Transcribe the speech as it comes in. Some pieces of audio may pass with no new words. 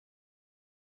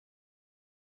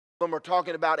them are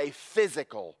talking about a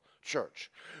physical church.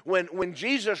 When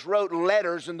Jesus wrote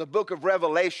letters in the book of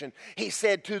Revelation, he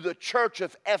said to the church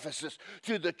of Ephesus,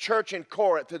 to the church in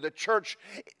Corinth, to the church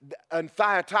in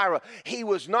Thyatira, he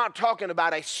was not talking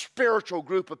about a spiritual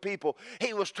group of people.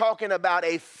 He was talking about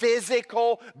a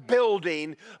physical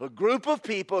building, a group of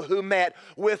people who met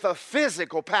with a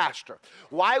physical pastor.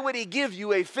 Why would he give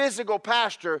you a physical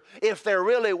pastor if there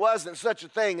really wasn't such a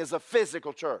thing as a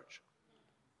physical church?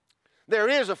 There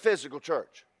is a physical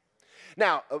church.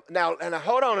 Now,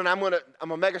 hold on, and I'm gonna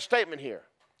make a statement here.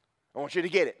 I want you to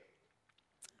get it.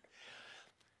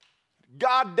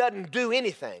 God doesn't do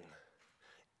anything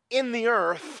in the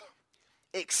earth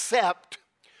except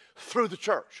through the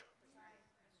church.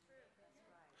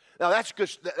 Now, that's good.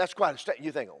 That's quite a statement.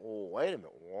 You think, oh, wait a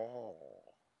minute. Whoa.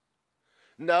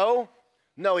 No,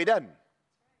 he doesn't.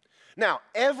 Now,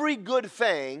 every good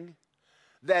thing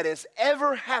that has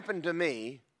ever happened to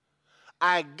me,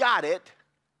 I got it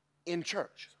in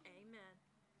church.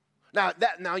 Amen.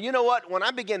 Now, you know what? When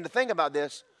I began to think about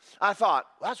this, I thought,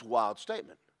 well, that's a wild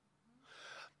statement.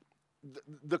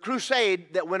 The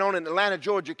crusade that went on in Atlanta,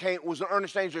 Georgia, was an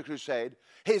Ernest Angel crusade.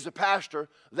 He's a pastor.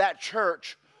 That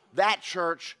church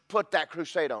put that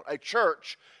crusade on.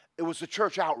 It was a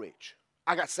church outreach.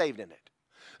 I got saved in it.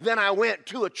 Then I went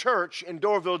to a church in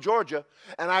Dorville, Georgia,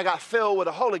 and I got filled with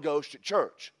the Holy Ghost at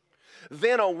church.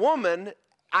 Then a woman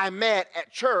I met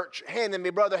at church handing me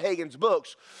Brother Hagin's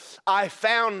books. I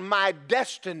found my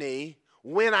destiny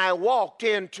when I walked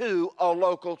into a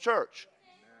local church.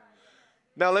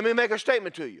 Now, let me make a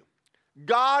statement to you.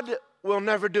 God will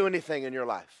never do anything in your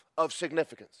life of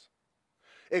significance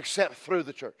except through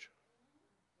the church.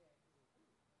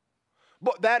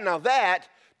 But that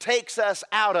takes us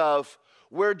out of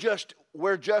we're just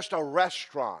a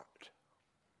restaurant.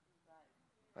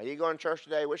 Are you going to church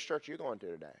today? Which church are you going to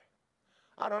today?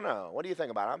 I don't know. What do you think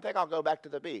about it? I think I'll go back to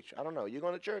the beach. I don't know. You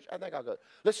going to church? I think I'll go.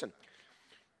 Listen,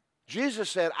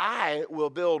 Jesus said, I will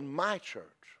build my church,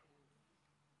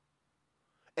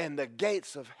 and the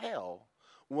gates of hell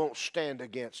won't stand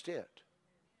against it.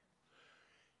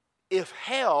 If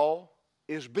hell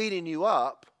is beating you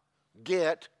up,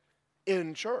 get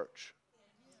in church.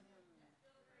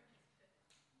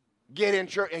 Get in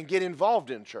church and get involved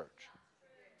in church.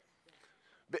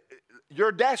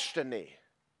 Your destiny,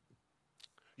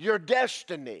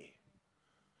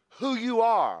 who you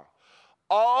are,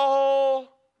 all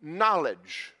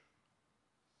knowledge,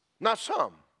 not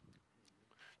some,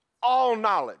 all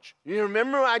knowledge. You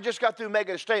remember I just got through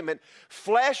making a statement,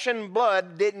 flesh and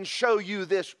blood didn't show you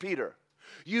this, Peter.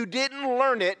 You didn't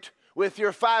learn it with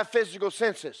your 5 physical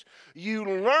senses. You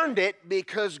learned it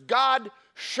because God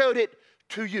showed it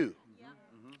to you.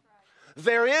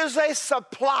 There is a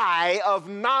supply of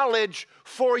knowledge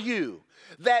for you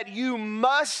that you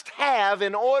must have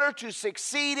in order to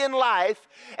succeed in life,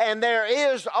 and there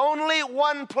is only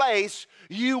one place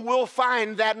you will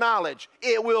find that knowledge.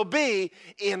 It will be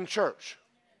in church.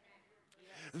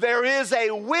 There is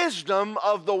a wisdom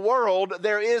of the world.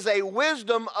 There is a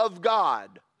wisdom of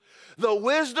God. The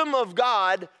wisdom of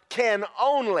God can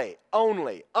only,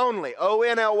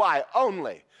 O-N-L-Y,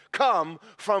 only come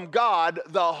from God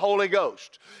the Holy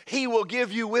Ghost. He will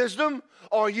give you wisdom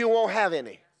or you won't have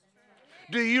any.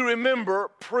 Do you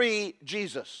remember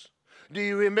pre-Jesus? Do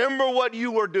you remember what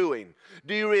you were doing?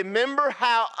 Do you remember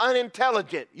how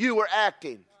unintelligent you were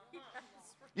acting?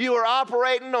 You were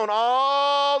operating on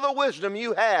all the wisdom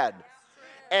you had,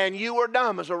 and you were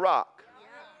dumb as a rock.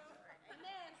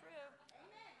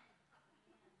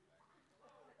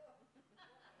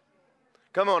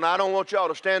 Come on, I don't want y'all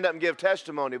to stand up and give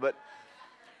testimony, but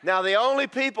now the only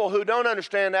people who don't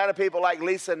understand that are people like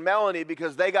Lisa and Melanie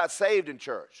because they got saved in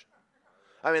church.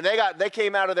 I mean, they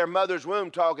came out of their mother's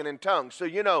womb talking in tongues. So,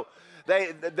 Lisa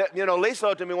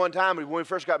looked at me one time when we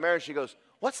first got married. She goes,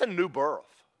 "What's a new birth?"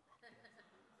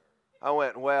 I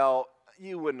went, "Well,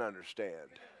 you wouldn't understand.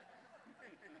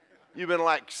 You've been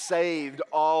like saved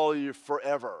all your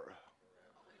forever.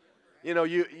 You know,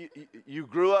 you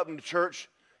grew up in the church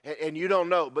and you don't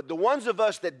know. But the ones of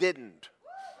us that didn't,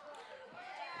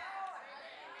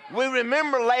 we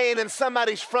remember laying in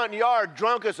somebody's front yard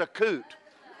drunk as a coot.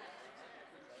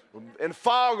 And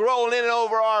fog rolling in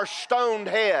over our stoned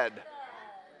head.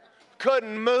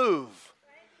 Couldn't move.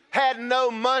 Had no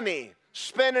money.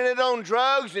 Spending it on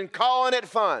drugs and calling it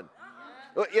fun.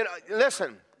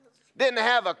 Listen, didn't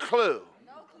have a clue.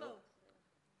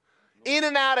 In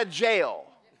and out of jail.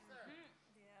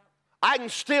 I can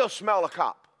still smell a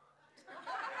cop.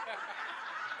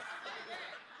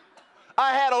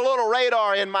 I had a little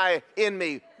radar in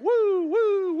me. Woo,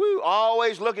 woo, woo,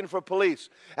 always looking for police.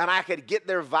 And I could get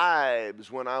their vibes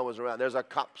when I was around. There's a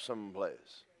cop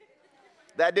someplace.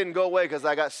 That didn't go away because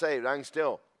I got saved. I can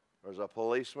still, there's a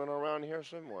policeman around here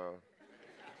somewhere.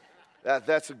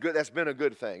 That's been a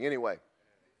good thing. Anyway.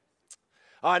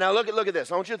 All right, now look at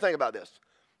this. I want you to think about this.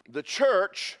 The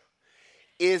church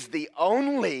is the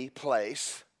only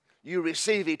place you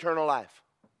receive eternal life.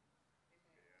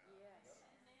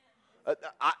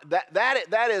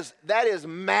 That is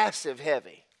massive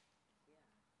heavy.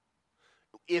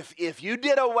 If you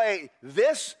did away,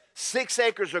 this 6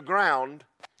 acres of ground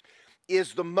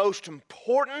is the most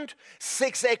important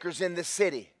 6 acres in this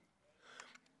city,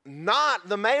 not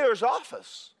the mayor's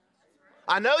office.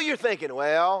 I know you're thinking,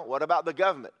 well, what about the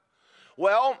government?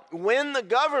 Well, when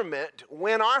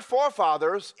our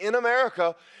forefathers in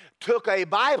America took a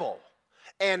Bible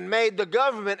and made the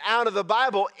government out of the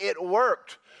Bible, it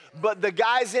worked. But the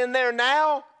guys in there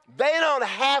now, they don't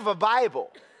have a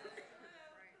Bible.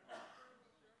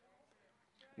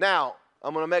 Now,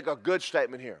 I'm going to make a good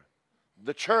statement here.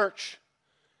 The church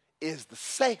is the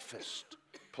safest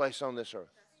place on this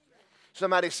earth.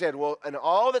 Somebody said, well, in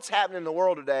all that's happening in the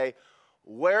world today,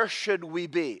 where should we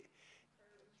be?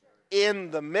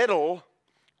 In the middle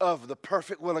of the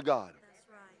perfect will of God. That's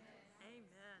right.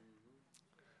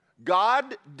 Amen.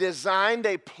 God designed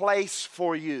a place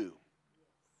for you.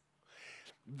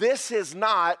 This is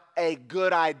not a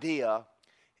good idea.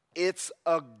 It's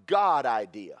a God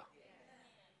idea.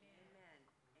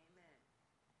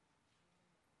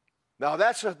 Now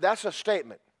that's a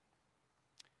statement.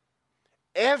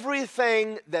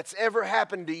 Everything that's ever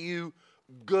happened to you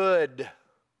good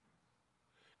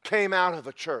came out of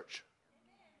a church.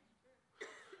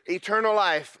 Eternal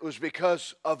life was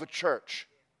because of a church.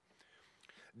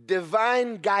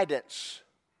 Divine guidance.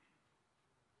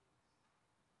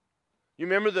 You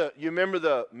remember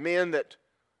the men that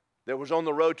was on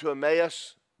the road to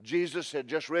Emmaus? Jesus had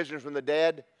just risen from the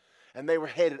dead, and they were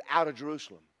headed out of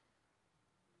Jerusalem.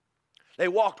 They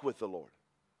walked with the Lord,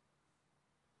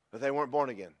 but they weren't born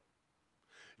again.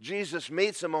 Jesus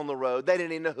meets them on the road. They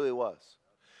didn't even know who he was.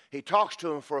 He talks to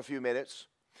them for a few minutes,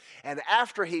 and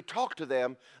after he talked to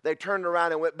them, they turned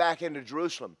around and went back into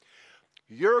Jerusalem.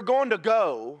 You're going to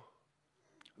go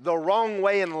the wrong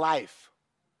way in life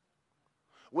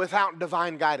without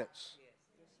divine guidance.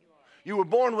 You were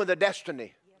born with a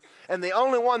destiny, and the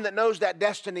only one that knows that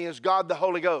destiny is God the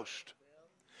Holy Ghost.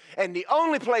 And the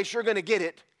only place you're going to get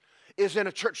it is in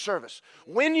a church service.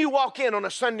 When you walk in on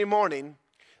a Sunday morning,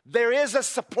 there is a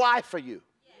supply for you.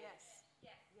 Yes,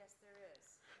 there is.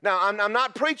 Now, I'm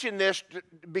not preaching this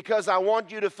because I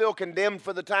want you to feel condemned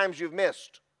for the times you've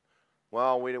missed.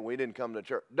 Well, we didn't come to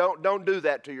church. Don't do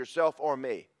that to yourself or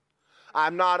me.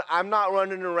 I'm not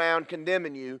running around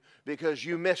condemning you because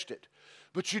you missed it.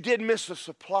 But you did miss a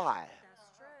supply. That's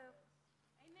true.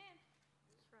 Amen.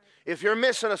 That's right. If you're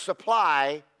missing a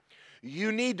supply,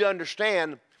 you need to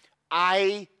understand,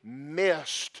 I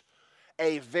missed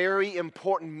a very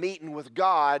important meeting with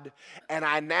God, and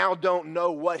I now don't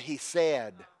know what he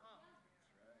said.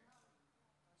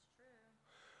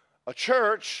 A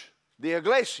church, the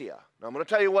Iglesia. Now, I'm going to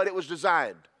tell you what it was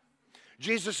designed.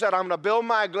 Jesus said, I'm going to build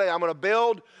my iglesia. I'm going to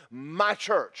build my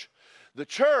church. The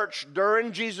church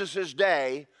during Jesus'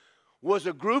 day was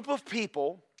a group of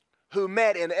people who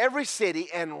met in every city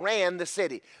and ran the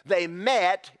city. They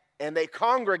met and they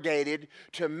congregated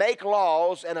to make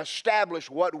laws and establish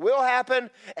what will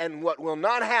happen and what will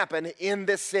not happen in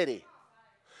this city.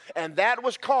 And that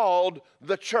was called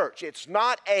the church. It's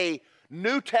not a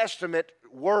New Testament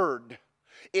word.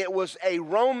 It was a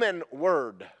Roman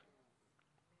word,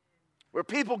 where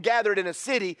people gathered in a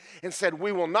city and said,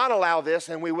 we will not allow this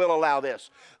and we will allow this.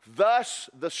 Thus,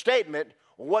 the statement,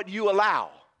 what you allow,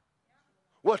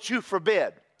 what you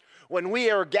forbid. When we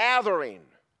are gathering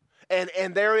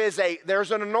and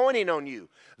there's an anointing on you,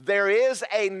 there is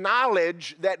a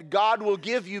knowledge that God will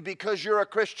give you because you're a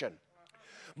Christian.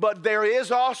 But there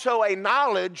is also a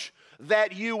knowledge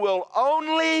that you will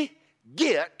only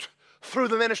get through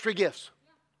the ministry gifts.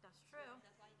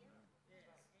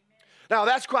 Now,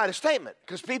 that's quite a statement,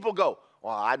 because people go,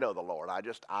 well, I know the Lord.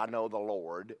 I know the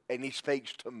Lord, and he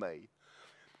speaks to me.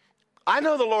 I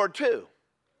know the Lord too.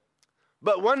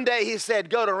 But one day he said,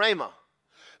 go to Ramah.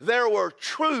 There were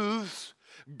truths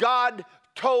God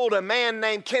told a man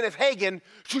named Kenneth Hagin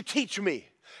to teach me.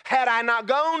 Had I not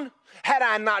gone, had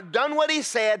I not done what he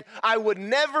said, I would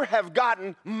never have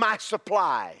gotten my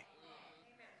supply.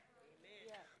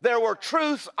 There were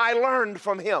truths I learned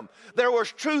from him. There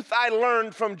was truth I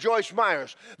learned from Joyce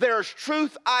Myers. There's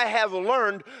truth I have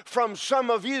learned from some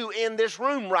of you in this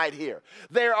room right here.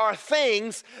 There are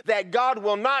things that God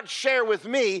will not share with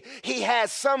me. He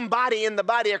has somebody in the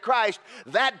body of Christ.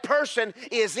 That person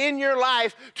is in your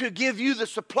life to give you the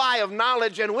supply of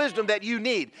knowledge and wisdom that you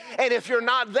need. And if you're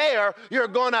not there, you're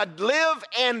going to live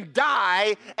and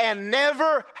die and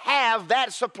never have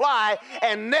that supply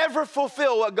and never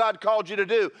fulfill what God called you to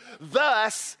do.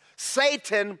 Thus,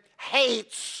 Satan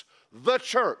hates the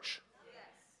church.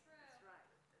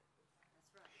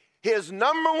 His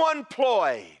number one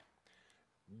ploy,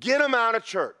 get them out of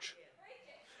church.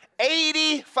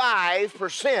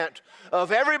 85%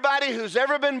 of everybody who's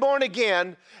ever been born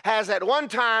again has at one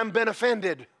time been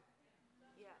offended.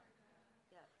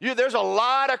 There's a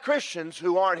lot of Christians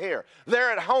who aren't here.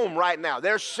 They're at home right now.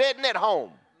 They're sitting at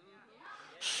home.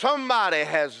 Somebody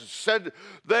has said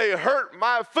they hurt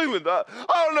my feelings. I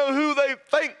don't know who they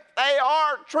think they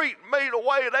are treating me the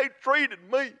way they treated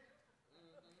me.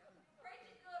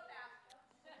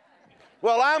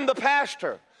 Well, I'm the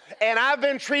pastor, and I've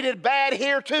been treated bad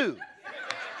here too.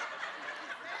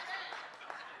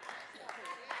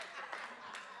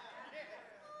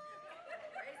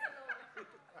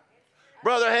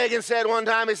 Brother Hagin said one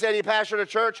time, he said he pastored a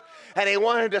church and he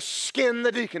wanted to skin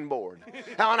the deacon board.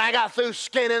 And when I got through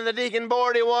skinning the deacon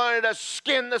board, he wanted to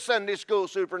skin the Sunday school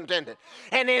superintendent.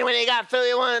 And then when he got through,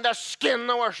 he wanted to skin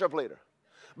the worship leader.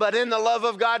 But then the love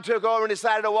of God took over and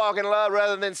decided to walk in love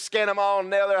rather than skin them all and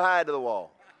nail their hide to the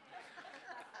wall.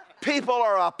 People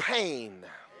are a pain.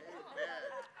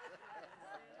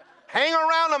 Hang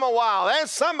around them a while, then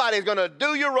somebody's going to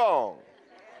do you wrong.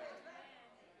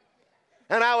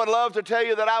 And I would love to tell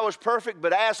you that I was perfect,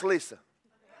 but ask Lisa.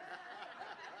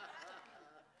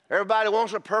 Everybody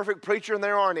wants a perfect preacher, and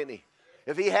there aren't any.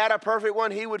 If he had a perfect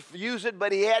one, he would use it,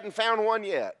 but he hadn't found one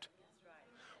yet.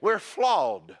 We're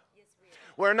flawed.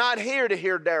 We're not here to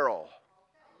hear Darrell.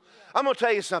 I'm going to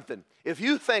tell you something. If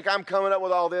you think I'm coming up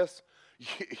with all this,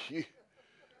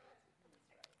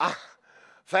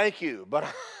 thank you,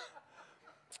 but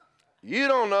you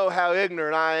don't know how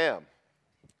ignorant I am.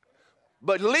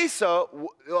 But Lisa,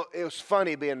 it was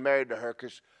funny being married to her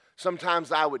because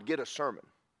sometimes I would get a sermon.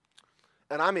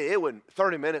 And I mean, it would,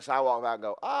 30 minutes, I walk out and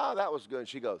go, that was good. And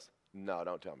she goes, no,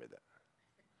 don't tell me that.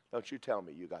 Don't you tell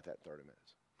me you got that in 30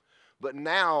 minutes. But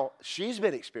now she's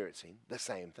been experiencing the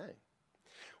same thing.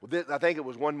 I think it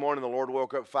was one morning the Lord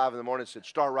woke up at 5 in the morning and said,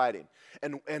 start writing.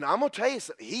 And I'm going to tell you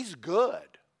something, he's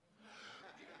good.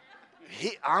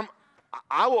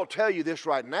 I will tell you this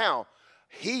right now,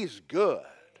 he's good.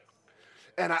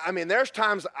 And I mean, there's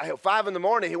times, 5 in the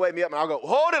morning, he wake me up and I'll go,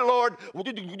 hold it, Lord.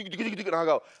 And I'll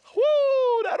go,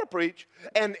 whoo, that'll preach.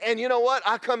 And you know what?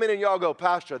 I come in and y'all go,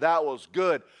 Pastor, that was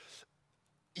good.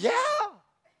 Yeah.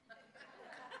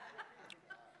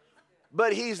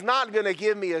 But he's not going to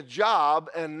give me a job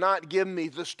and not give me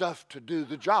the stuff to do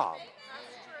the job.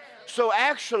 So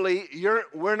actually,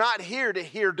 we're not here to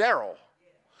hear Darrell.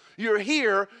 You're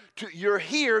here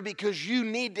because you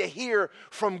need to hear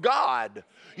from God.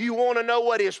 You want to know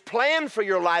what his plan for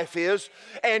your life is,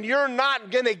 and you're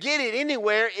not going to get it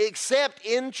anywhere except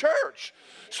in church.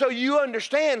 So you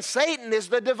understand Satan is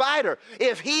the divider.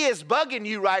 If he is bugging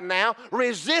you right now,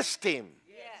 resist him.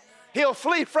 Yes. He'll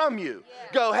flee from you.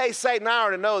 Yes. Go, hey, Satan, I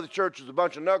already know the church is a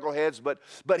bunch of knuckleheads, but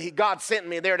God sent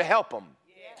me there to help them.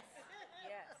 Yes.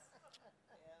 Yes.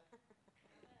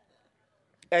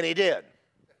 And he did.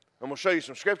 I'm going to show you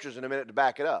some scriptures in a minute to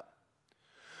back it up.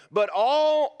 But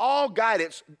all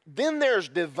guidance, then there's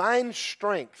divine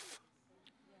strength.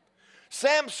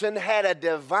 Samson had a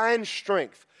divine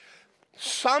strength.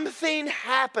 Something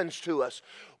happens to us.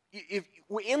 If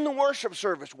in the worship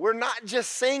service, we're not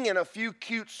just singing a few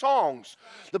cute songs.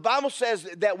 The Bible says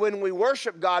that when we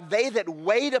worship God, they that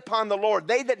wait upon the Lord,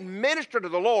 they that minister to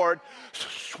the Lord,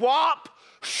 swap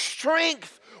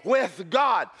strength with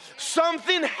God.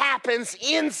 Something happens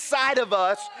inside of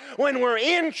us when we're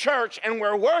in church and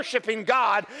we're worshiping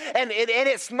God, and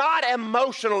it's not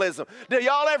emotionalism. Do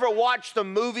y'all ever watch the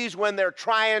movies when they're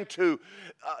trying to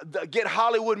get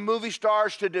Hollywood movie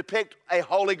stars to depict a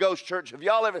Holy Ghost church? Have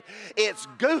y'all ever? It's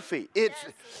goofy. It's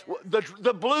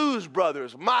the Blues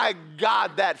Brothers. My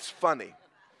God, that's funny.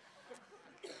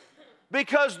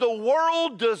 Because the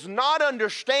world does not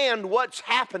understand what's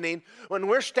happening when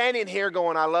we're standing here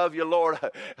going, I love you, Lord.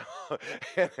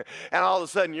 And all of a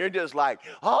sudden you're just like,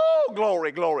 oh,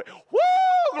 glory, glory. Woo,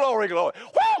 glory, glory.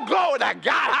 Woo, Oh, glory to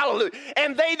God, hallelujah.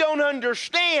 And they don't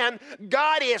understand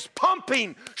God is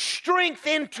pumping strength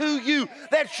into you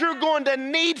that you're going to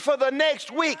need for the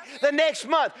next week, the next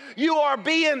month. You are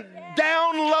being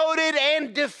downloaded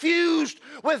and diffused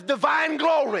with divine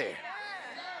glory.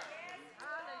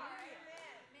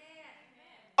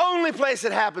 Only place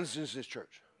it happens is this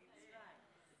church.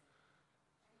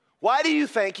 Why do you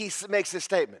think he makes this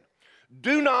statement?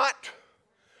 Do not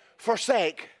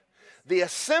forsake the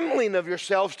assembling of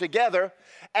yourselves together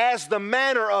as the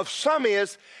manner of some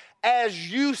is,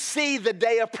 as you see the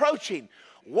day approaching.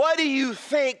 What do you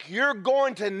think you're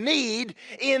going to need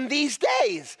in these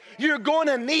days? You're going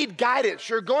to need guidance.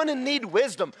 You're going to need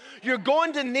wisdom. You're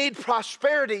going to need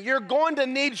prosperity. You're going to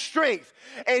need strength.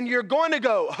 And you're going to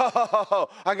go,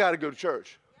 I got to go to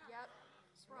church. Yep,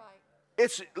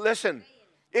 that's right. Listen,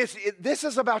 this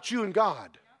is about you and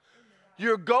God.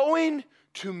 You're going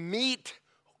to meet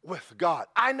with God.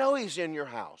 I know he's in your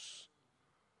house.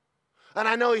 And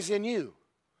I know he's in you.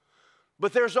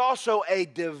 But there's also a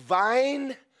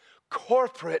divine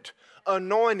corporate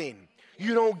anointing.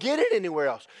 You don't get it anywhere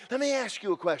else. Let me ask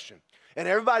you a question. And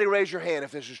everybody raise your hand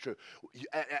if this is true.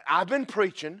 I've been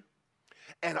preaching,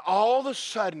 and all of a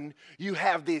sudden you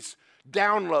have these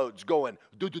downloads going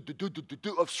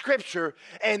of Scripture,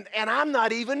 and I'm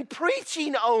not even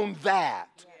preaching on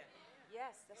that.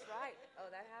 Yes, that's right. Oh,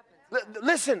 that happens.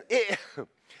 Listen,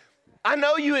 I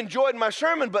know you enjoyed my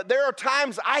sermon, but there are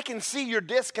times I can see you're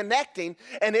disconnecting,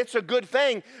 and it's a good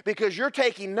thing because you're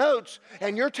taking notes,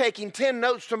 and you're taking 10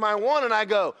 notes to my one, and I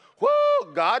go,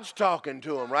 whoo, God's talking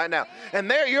to him right now.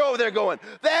 And you're over there going,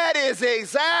 that is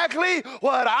exactly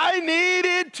what I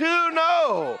needed to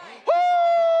know.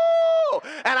 Woo!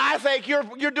 And I think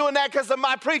you're doing that because of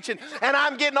my preaching, and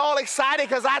I'm getting all excited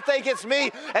because I think it's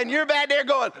me, and you're back there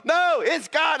going, no, it's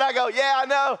God. I go, yeah,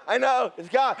 I know, it's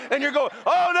God. And you're going,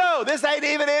 oh no, this ain't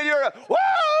even in your,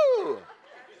 woo!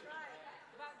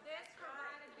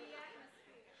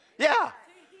 Yeah.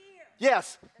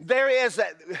 Yes, there is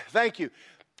thank you.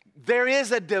 There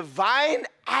is a divine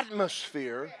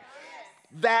atmosphere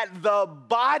that the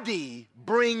body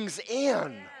brings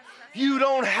in. You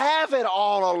don't have it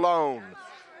all alone.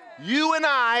 You and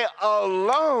I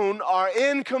alone are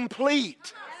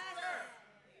incomplete.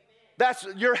 That's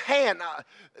your hand.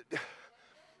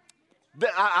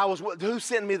 Who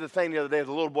sent me the thing the other day?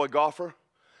 The little boy golfer.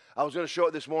 I was going to show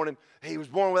it this morning. He was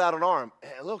born without an arm.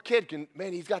 A little kid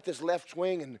he's got this left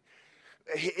swing, and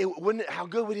how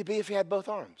good would he be if he had both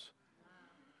arms?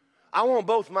 I want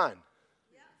both mine.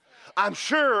 I'm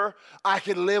sure I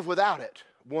could live without it.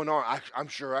 One arm, I'm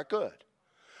sure I could.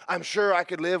 I'm sure I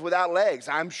could live without legs.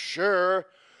 I'm sure,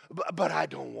 but I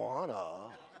don't want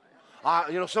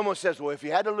to. Someone says, well, if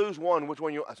you had to lose one, which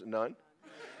one you? I said, none.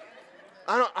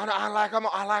 I like them.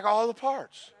 I like all the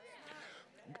parts.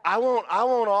 I want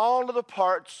all of the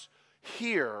parts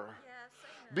here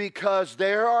because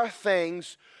there are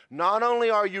things. Not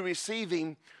only are you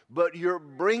receiving, but you're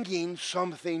bringing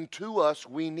something to us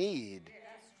we need.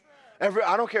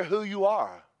 I don't care who you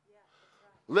are.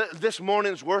 This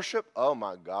morning's worship, oh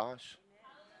my gosh.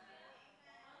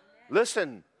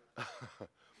 Listen,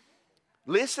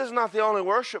 Lisa's not the only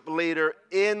worship leader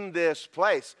in this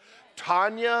place.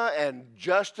 Tanya and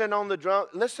Justin on the drum.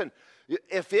 Listen,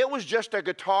 if it was just a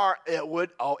guitar,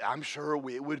 I'm sure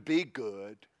it would be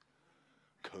good.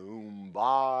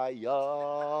 Kumbaya,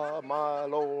 my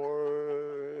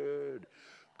Lord.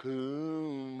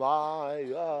 Kumbaya.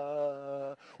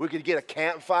 We could get a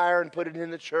campfire and put it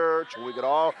in the church, or we could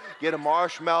all get a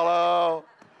marshmallow.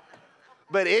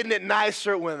 But isn't it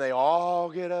nicer when they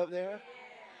all get up there?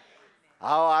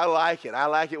 Oh, I like it. I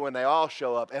like it when they all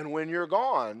show up. And when you're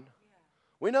gone,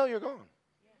 we know you're gone.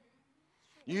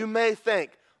 You may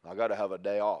think, I got to have a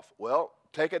day off. Well,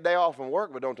 take a day off from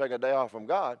work, but don't take a day off from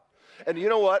God. And you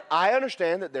know what? I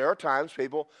understand that there are times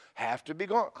people have to be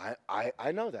gone.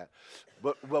 I know that.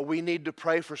 But we need to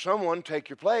pray for someone to take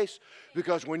your place,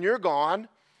 because when you're gone,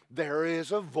 there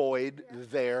is a void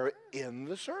there in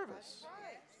the service.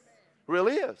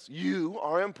 Really is. You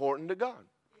are important to God.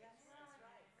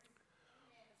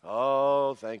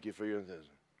 Oh, thank you for your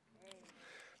enthusiasm.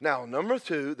 Now, number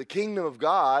 2, the kingdom of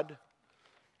God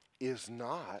is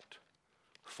not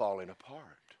falling apart.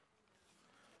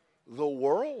 The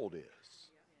world is.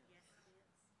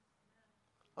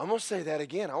 I'm going to say that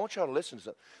again. I want y'all to listen to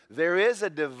something. There is a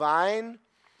divine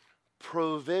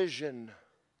provision.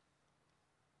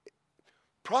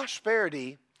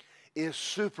 Prosperity is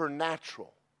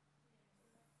supernatural.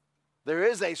 There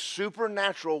is a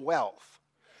supernatural wealth,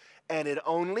 and it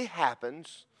only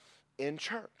happens in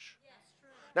church.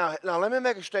 Now let me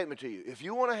make a statement to you. If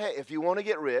you want to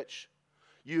get rich,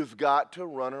 You've got to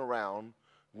run around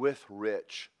with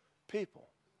rich people.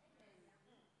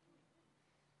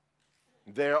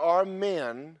 There are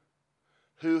men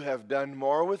who have done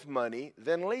more with money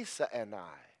than Lisa and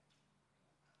I.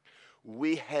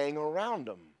 We hang around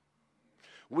them.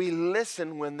 We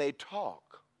listen when they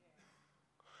talk.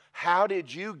 How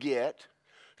did you get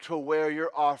to where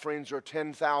your offerings are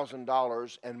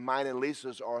 $10,000 and mine and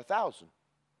Lisa's are $1,000?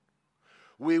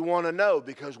 We want to know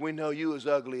because we know you as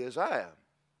ugly as I am.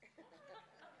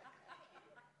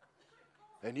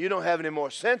 And you don't have any more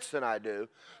sense than I do.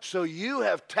 So you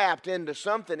have tapped into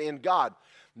something in God.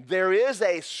 There is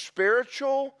a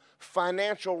spiritual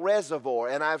financial reservoir.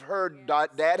 And I've heard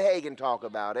Dad Hagin talk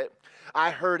about it.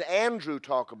 I heard Andrew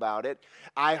talk about it.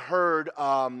 I heard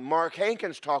Mark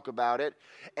Hankins talk about it.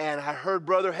 And I heard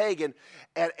Brother Hagin.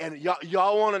 And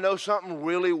y'all want to know something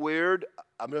really weird?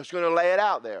 I'm just going to lay it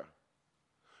out there.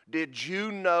 Did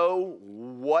you know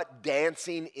what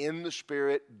dancing in the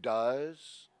Spirit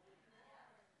does?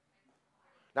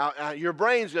 Now, your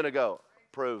brain's going to go,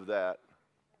 prove that.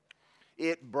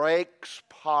 It breaks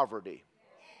poverty.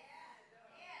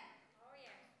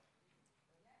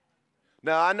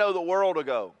 Now, I know the world will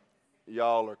go,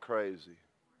 y'all are crazy.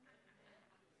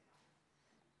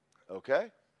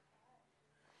 Okay?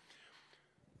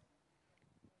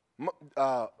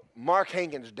 Mark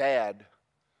Hankins' dad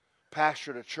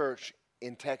pastored a church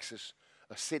in Texas,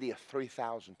 a city of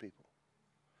 3,000 people.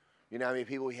 You know how many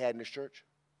people he had in his church?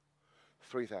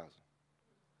 3,000.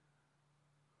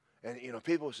 And, you know,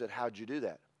 people said, how'd you do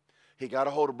that? He got a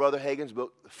hold of Brother Hagin's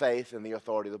book, Faith and the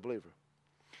Authority of the Believer.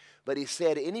 But he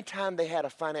said anytime they had a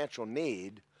financial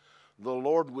need, the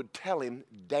Lord would tell him,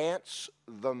 dance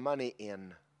the money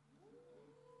in.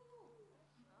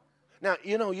 Now,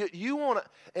 you know, you want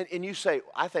to, and you say,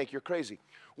 I think you're crazy.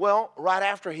 Well, right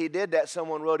after he did that,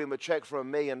 someone wrote him a check for $1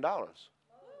 million.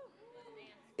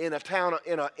 In a town,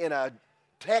 in a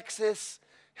Texas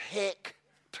hick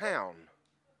town.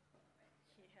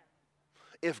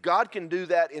 If God can do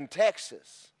that in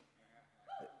Texas,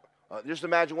 just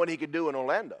imagine what he could do in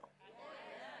Orlando.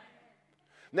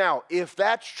 Now, if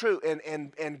that's true,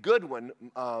 and Goodwin,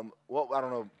 well, I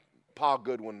don't know, Paul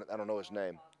Goodwin, I don't know his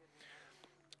name.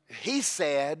 He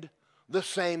said the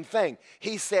same thing.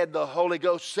 He said the Holy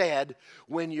Ghost said,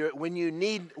 when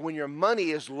your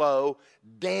money is low,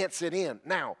 dance it in.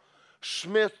 Now,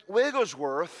 Smith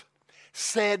Wigglesworth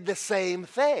said the same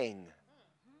thing.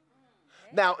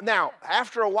 Now,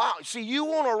 after a while, see, you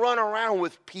want to run around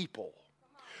with people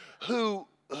who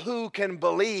can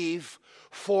believe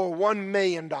for $1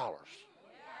 million.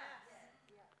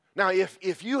 Now,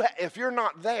 if you're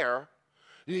not there,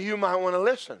 you might want to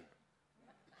listen.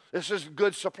 This is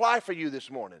good supply for you this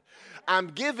morning. I'm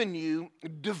giving you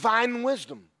divine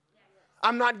wisdom.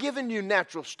 I'm not giving you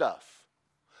natural stuff.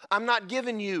 I'm not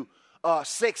giving you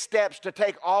 6 steps to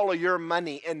take all of your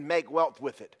money and make wealth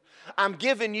with it. I'm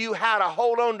giving you how to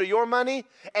hold on to your money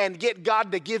and get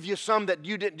God to give you some that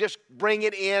you didn't just bring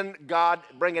it in. God,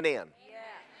 bring it in.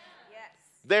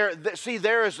 Yes.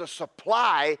 There is a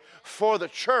supply for the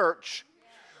church,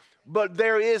 but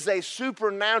there is a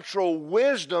supernatural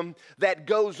wisdom that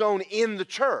goes on in the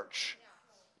church.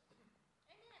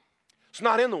 It's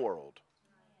not in the world.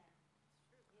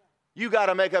 You got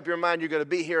to make up your mind you're going to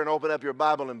be here and open up your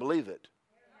Bible and believe it.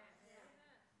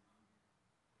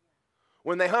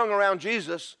 When they hung around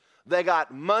Jesus, they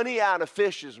got money out of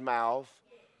fish's mouth,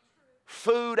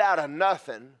 food out of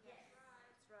nothing,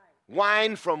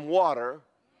 wine from water,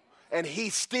 and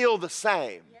he's still the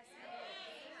same.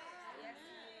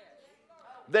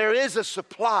 There is a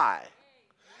supply.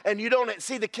 And you don't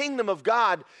see the kingdom of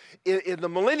God in the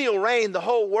millennial reign, the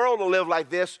whole world will live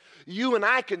like this. You and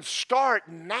I can start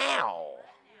now.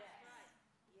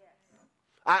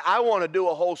 I want to do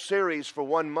a whole series for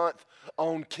 1 month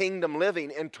on kingdom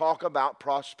living and talk about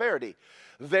prosperity.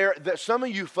 Some of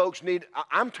you folks need,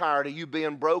 I'm tired of you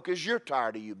being broke as you're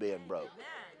tired of you being broke. Amen.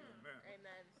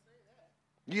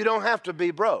 You don't have to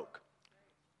be broke.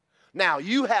 Now,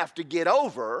 you have to get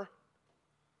over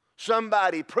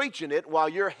somebody preaching it while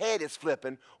your head is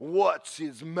flipping. What's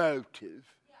his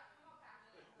motive?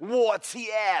 What's he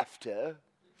after?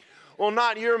 Well,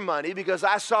 not your money, because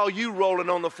I saw you rolling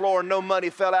on the floor and no money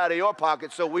fell out of your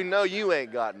pocket, so we know you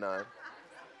ain't got none.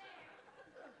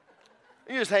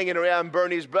 You're just hanging around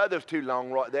Bernie's brothers too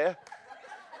long right there.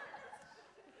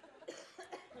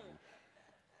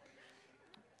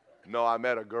 No, I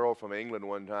met a girl from England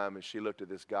one time, and she looked at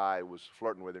this guy who was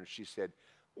flirting with her, and she said,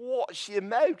 "What's your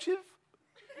motive?"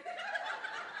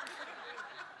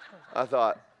 I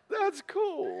thought, that's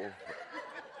cool.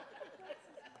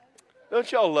 Don't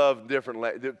y'all love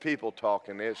different people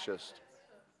talking? It's just,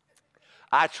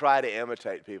 I try to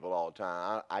imitate people all the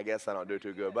time. I guess I don't do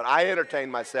too good, but I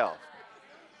entertain myself.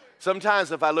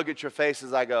 Sometimes if I look at your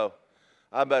faces, I go,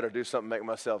 I better do something to make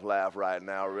myself laugh right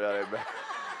now, really.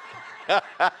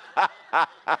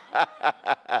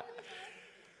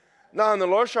 No, and the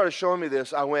Lord started showing me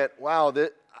this. I went, wow,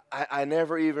 I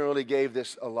never even really gave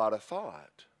this a lot of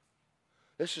thought.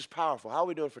 This is powerful. How are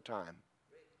we doing for time?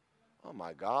 Oh,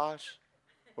 my gosh.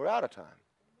 We're out of time.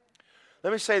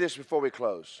 Let me say this before we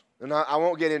close, and I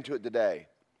won't get into it today.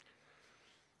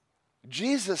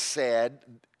 Jesus said,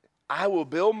 I will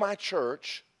build my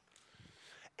church,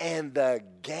 and the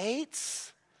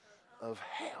gates of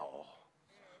hell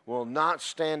will not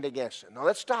stand against it. Now,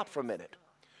 let's stop for a minute.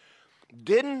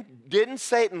 Didn't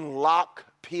Satan lock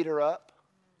Peter up?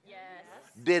 Yes.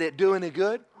 Did it do any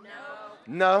good?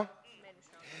 No. No?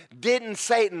 Didn't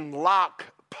Satan lock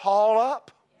Paul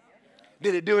up?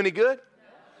 Did it do any good?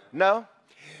 No?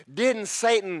 Didn't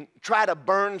Satan try to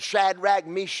burn Shadrach,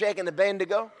 Meshach, and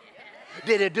Abednego?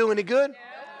 Did it do any good?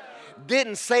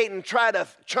 Didn't Satan try to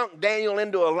chunk Daniel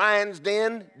into a lion's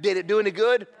den? Did it do any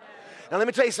good? Now let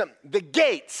me tell you something. The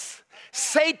gates,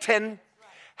 Satan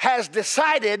has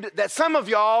decided that some of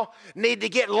y'all need to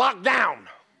get locked down.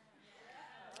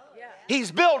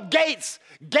 He's built gates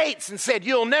and said,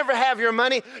 you'll never have your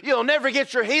money. You'll never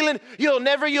get your healing. You'll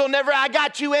never. I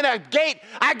got you in a gate.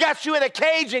 I got you in a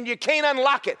cage and you can't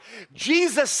unlock it.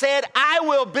 Jesus said, I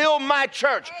will build my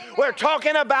church. We're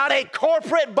talking about a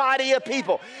corporate body of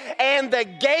people. And the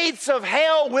gates of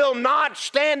hell will not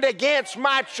stand against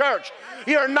my church.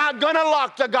 You're not going to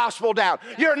lock the gospel down.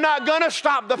 You're not going to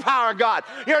stop the power of God.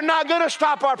 You're not going to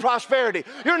stop our prosperity.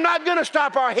 You're not going to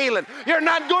stop our healing. You're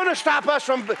not going to stop us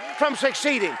from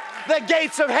succeeding. The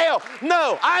gates of hell.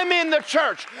 No, I'm in the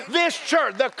church. This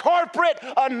church, the corporate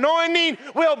anointing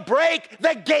will break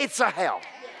the gates of hell.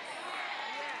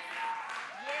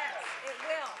 Yes, it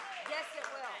will. Yes, it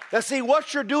will. Now see,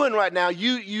 what you're doing right now,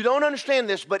 you don't understand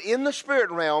this, but in the spirit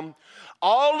realm,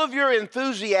 all of your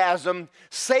enthusiasm,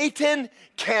 Satan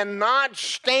cannot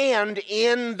stand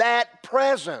in that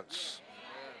presence.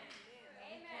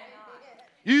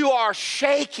 You are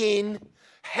shaking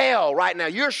hell right now.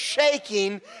 You're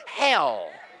shaking hell.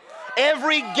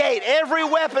 Every gate, every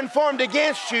weapon formed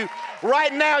against you,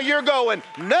 right now you're going,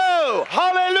 no,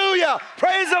 hallelujah,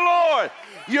 praise the Lord.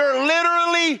 You're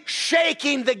literally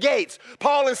shaking the gates.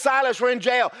 Paul and Silas were in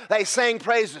jail. They sang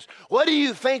praises. What do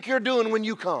you think you're doing when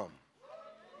you come?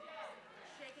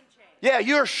 Yeah,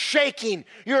 you're shaking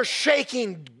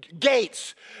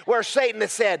gates where Satan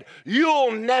has said, you'll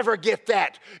never get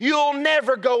that. You'll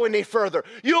never go any further.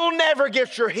 You'll never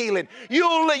get your healing.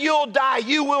 You'll die.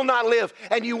 You will not live.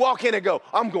 And you walk in and go,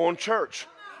 I'm going to church.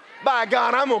 By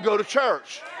God, I'm going to go to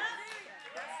church.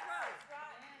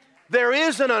 There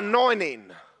is an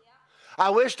anointing. I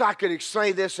wished I could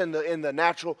explain this in the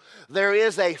natural. There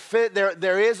is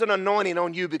an anointing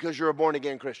on you because you're a born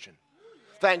again Christian.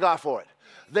 Thank God for it.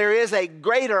 There is a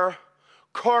greater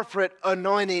corporate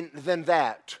anointing than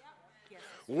that.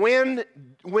 When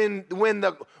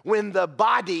the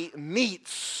body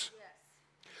meets,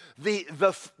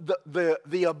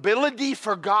 the ability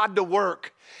for God to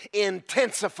work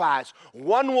intensifies.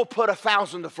 One will put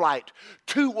 1,000 to flight.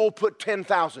 Two will put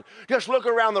 10,000. Just look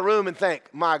around the room and think,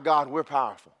 my God, we're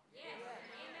powerful. Yes.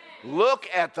 Look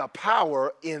at the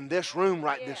power in this room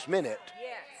right this minute.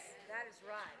 Yes, that is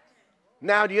right.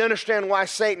 Now, do you understand why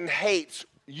Satan hates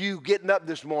you getting up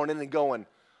this morning and going,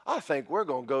 I think we're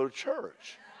going to go to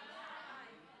church?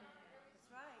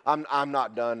 I'm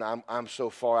not done. I'm so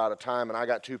far out of time, and I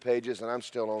got 2 pages, and I'm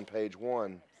still on page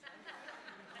 1.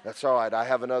 That's all right. I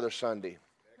have another Sunday.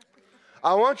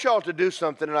 I want y'all to do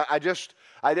something, and I just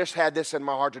had this in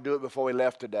my heart to do it before we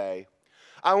left today.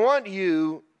 I want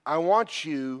you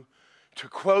to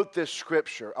quote this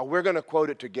scripture. We're going to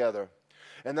quote it together.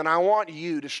 And then I want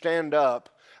you to stand up,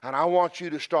 and I want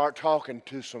you to start talking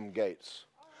to some gates.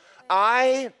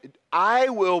 I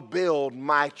will build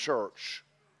my church.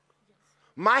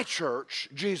 My church,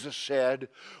 Jesus said,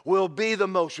 will be the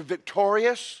most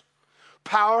victorious,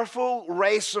 powerful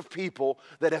race of people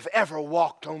that have ever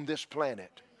walked on this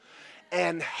planet.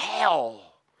 And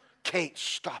hell can't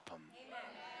stop them.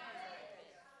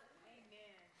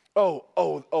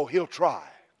 Oh, he'll try.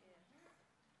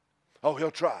 Oh,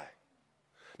 he'll try.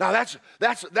 Now,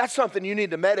 that's something you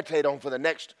need to meditate on for the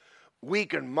next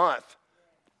week and month.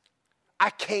 I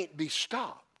can't be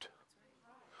stopped.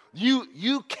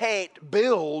 You can't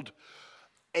build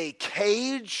a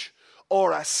cage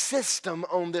or a system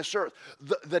on this earth.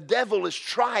 The devil is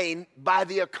trying by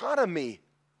the economy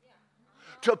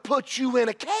to put you in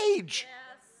a cage.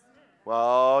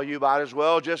 Well, you might as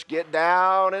well just get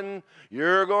down and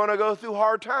you're going to go through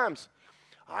hard times.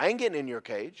 I ain't getting in your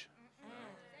cage.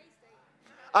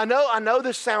 I know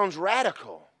this sounds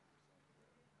radical.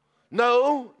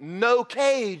 No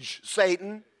cage,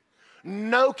 Satan.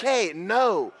 No cage,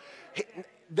 no.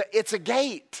 It's a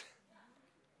gate.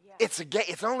 It's a gate.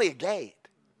 It's only a gate.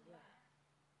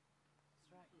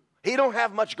 He don't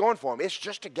have much going for him. It's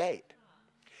just a gate.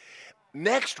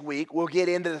 Next week, we'll get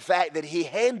into the fact that he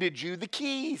handed you the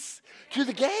keys to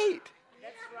the gate.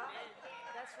 That's right.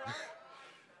 That's right.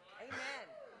 Amen.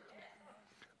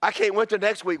 I can't wait till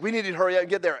next week. We need to hurry up and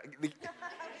get there.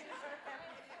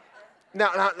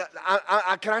 Now,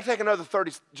 can I take another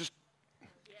 30? Just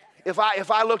if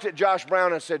I looked at Josh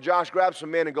Brown and said, Josh, grab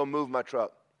some men and go move my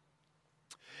truck.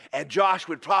 And Josh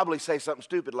would probably say something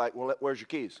stupid like, well, where's your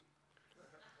keys?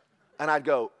 And I'd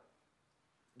go,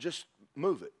 just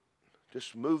move it.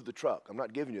 Just move the truck. I'm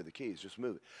not giving you the keys. Just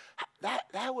move it.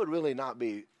 That would really not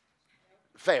be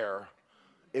fair.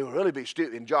 It would really be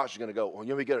stupid. And Josh is going to go, well,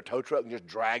 you want me to get a tow truck and just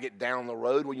drag it down the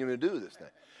road? What are you going to do with this thing?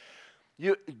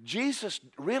 Jesus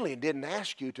really didn't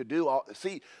ask you to do all.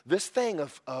 See, this thing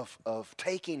of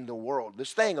taking the world,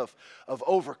 this thing of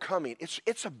overcoming,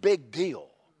 it's a big deal.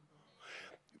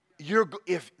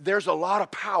 If there's a lot of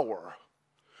power,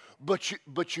 but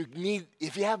you need,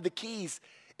 if you have the keys,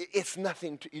 it's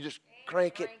nothing to, you just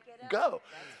crank it, go.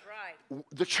 That's right.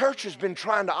 The church has been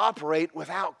trying to operate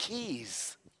without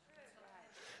keys.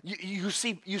 You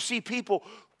see people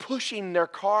pushing their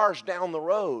cars down the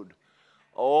road.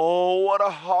 Oh, what a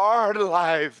hard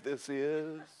life this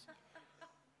is.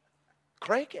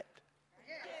 Crank it.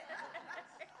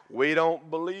 We don't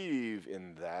believe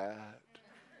in that.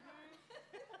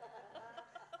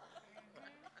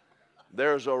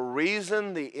 There's a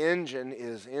reason the engine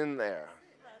is in there.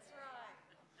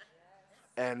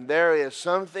 And there is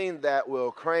something that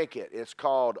will crank it. It's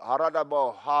called there's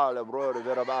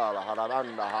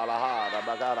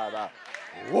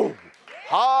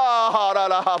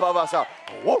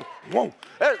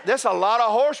a lot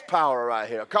of horsepower right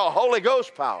here, called Holy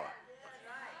Ghost power.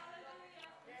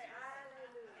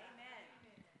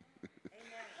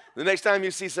 The next time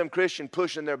you see some Christian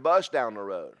pushing their bus down the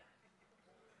road,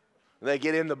 and they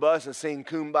get in the bus and sing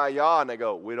Kumbaya, and they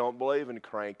go, we don't believe in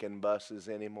cranking buses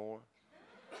anymore.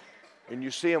 And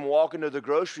you see them walk into the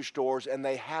grocery stores and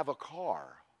they have a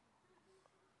car.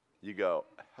 You go,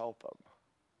 help them.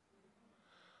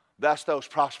 That's those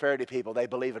prosperity people. They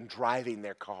believe in driving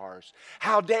their cars.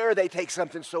 How dare they take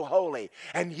something so holy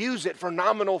and use it for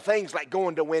nominal things like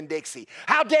going to Winn-Dixie?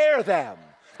 How dare them?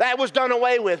 That was done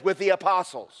away with the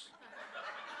apostles.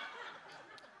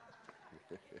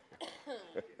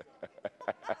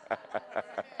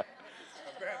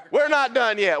 We're not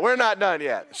done yet. We're not done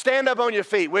yet. Stand up on your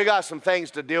feet. We got some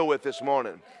things to deal with this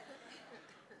morning.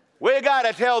 We got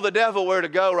to tell the devil where to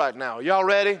go right now. Y'all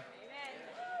ready? Amen.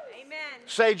 Amen.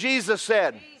 Say, Jesus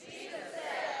said,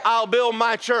 I'll build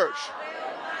my church.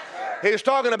 He's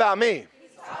talking about me.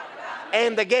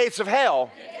 And the gates of hell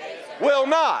will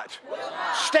not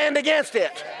stand against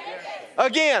it.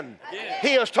 Again,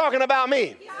 he is talking about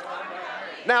me.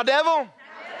 Now, devil,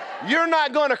 you're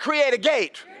not going to create a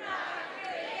gate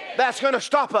that's going to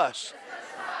stop us.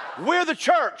 We're the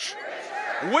church.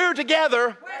 We're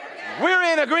together. We're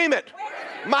in agreement.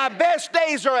 My best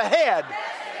days are ahead.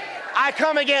 I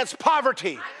come against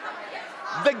poverty.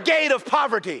 The gate of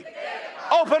poverty.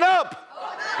 Open up.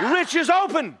 Riches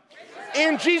open.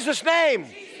 In Jesus' name.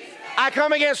 I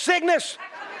come against sickness.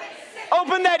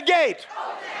 Open that gate.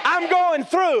 I'm going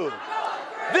through.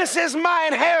 This is my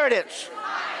inheritance.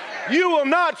 You will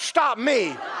not stop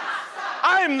me.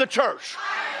 I'm the church.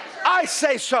 I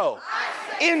say so.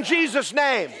 In Jesus'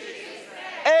 name.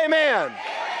 Amen.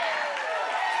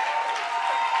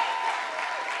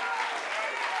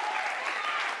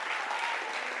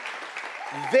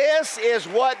 This is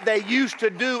what they used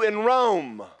to do in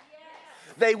Rome.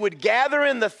 They would gather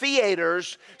in the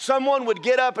theaters. Someone would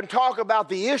get up and talk about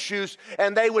the issues,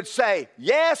 and they would say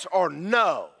yes or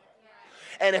no.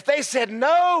 And if they said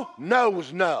no, no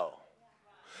was no.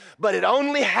 But it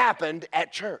only happened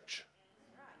at church.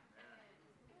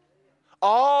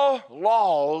 All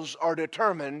laws are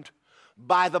determined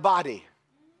by the body.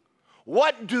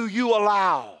 What do you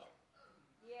allow?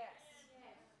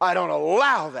 I don't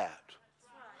allow that.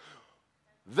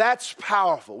 That's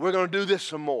powerful. We're going to do this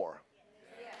some more.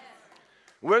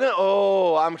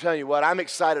 I'm telling you what, I'm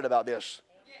excited about this.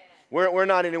 We're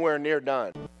not anywhere near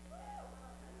done.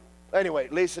 Anyway,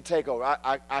 Lisa, take over.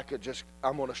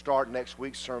 I'm going to start next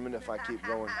week's sermon if I keep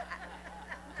going.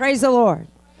 Praise the Lord.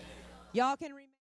 Y'all can remember.